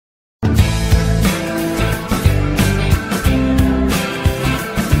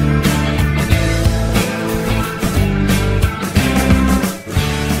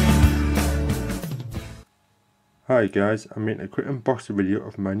Hi guys, I'm making a quick unboxing video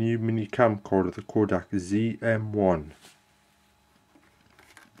of my new mini camcorder, the KODAK ZM1.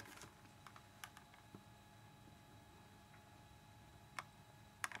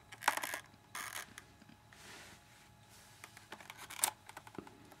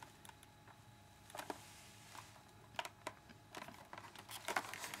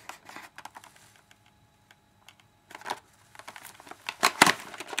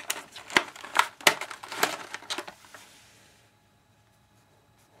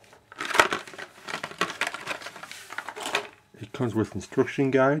 It comes with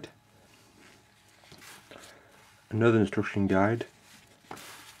instruction guide, another instruction guide,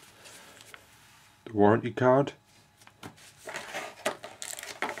 the warranty card, a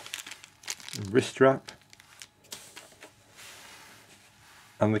wrist strap,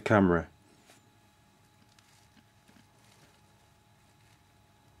 and the camera.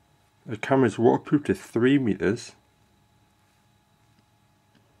 The camera is waterproof to 3 meters.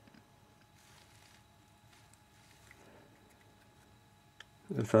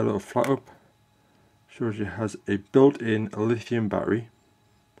 If I little flat up, shows you it has a built-in lithium battery.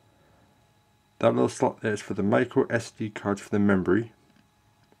 That little slot there is for the micro SD card for the memory.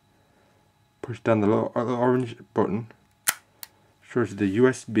 Push down the little orange button. Shows you the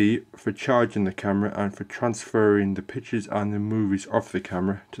USB for charging the camera and for transferring the pictures and the movies off the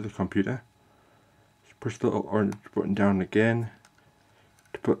camera to the computer. Just push the little orange button down again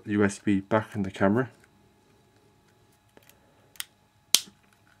to put the USB back in the camera.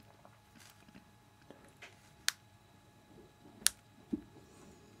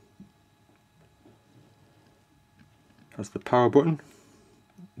 Has the power button,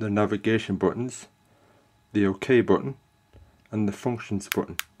 the navigation buttons, the OK button, and the functions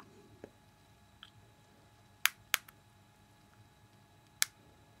button.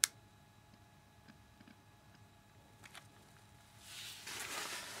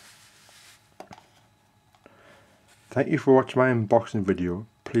 Thank you for watching my unboxing video.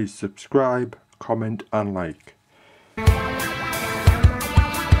 Please subscribe, comment and like.